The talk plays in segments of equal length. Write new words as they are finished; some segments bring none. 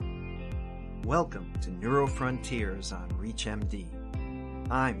Welcome to NeuroFrontiers on ReachMD.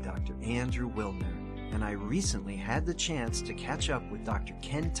 I'm Dr. Andrew Wilner, and I recently had the chance to catch up with Dr.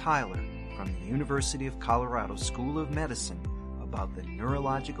 Ken Tyler from the University of Colorado School of Medicine about the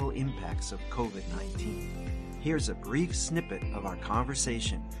neurological impacts of COVID-19. Here's a brief snippet of our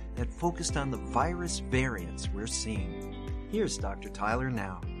conversation that focused on the virus variants we're seeing. Here's Dr. Tyler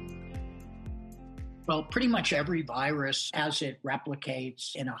now. Well, pretty much every virus, as it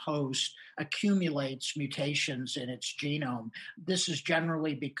replicates in a host, accumulates mutations in its genome. This is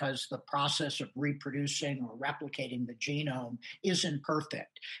generally because the process of reproducing or replicating the genome isn't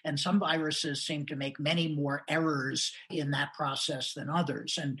perfect. And some viruses seem to make many more errors in that process than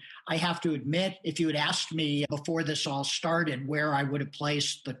others. And I have to admit, if you had asked me before this all started where I would have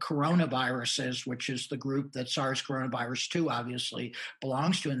placed the coronaviruses, which is the group that SARS coronavirus 2 obviously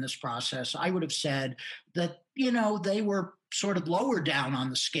belongs to in this process, I would have said that, they were sort of lower down on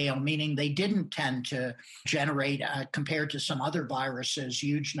the scale, meaning they didn't tend to generate, compared to some other viruses,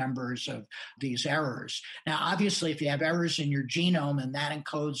 huge numbers of these errors. Now, obviously, if you have errors in your genome and that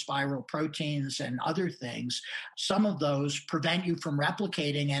encodes viral proteins and other things, some of those prevent you from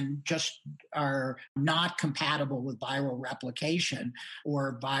replicating and just are not compatible with viral replication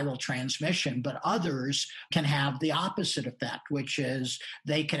or viral transmission. But others can have the opposite effect, which is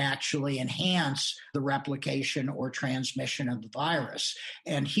they can actually enhance the replication or transmission of the virus.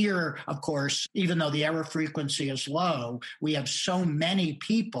 And here, of course, even though the error frequency is low, we have so many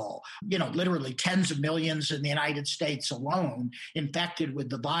people, literally tens of millions in the United States alone infected with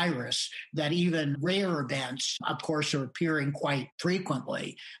the virus that even rare events, of course, are appearing quite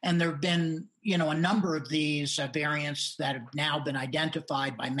frequently. And there have been a number of these variants that have now been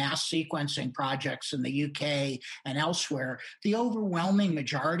identified by mass sequencing projects in the UK and elsewhere. The overwhelming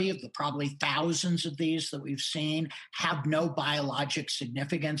majority of the probably thousands of these that we've seen have no biologic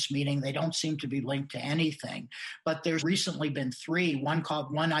significance, meaning they don't seem to be linked to anything. But there's recently been three, one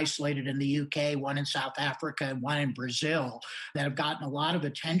isolated in the UK, one in South Africa, and one in Brazil, that have gotten a lot of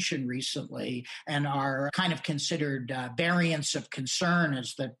attention recently and are kind of considered variants of concern,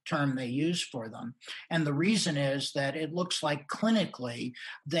 is the term they use for them. And the reason is that it looks like clinically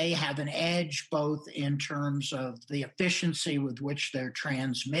they have an edge both in terms of the efficiency with which they're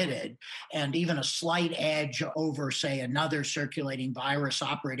transmitted and even a slight edge over, say, another circulating virus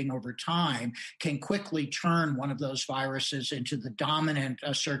operating over time can quickly turn one of those viruses into the dominant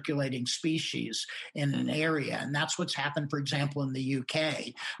circulating species in an area. And that's what's happened, for example, in the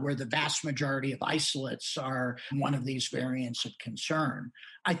UK, where the vast majority of isolates are one of these variants of concern.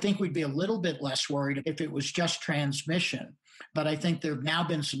 I think we'd be a little bit less worried if it was just transmission. But I think there have now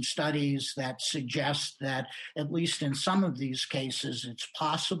been some studies that suggest that, at least in some of these cases, it's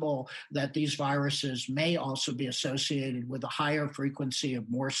possible that these viruses may also be associated with a higher frequency of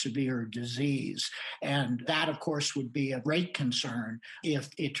more severe disease. And that, of course, would be a great concern if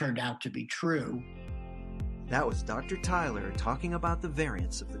it turned out to be true. That was Dr. Tyler talking about the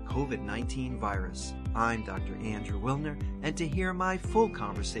variants of the COVID-19 virus. I'm Dr. Andrew Wilner, and to hear my full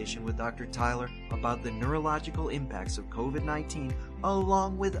conversation with Dr. Tyler about the neurological impacts of COVID-19,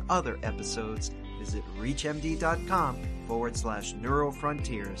 along with other episodes, visit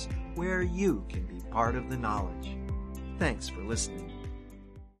reachmd.com/neurofrontiers, where you can be part of the knowledge. Thanks for listening.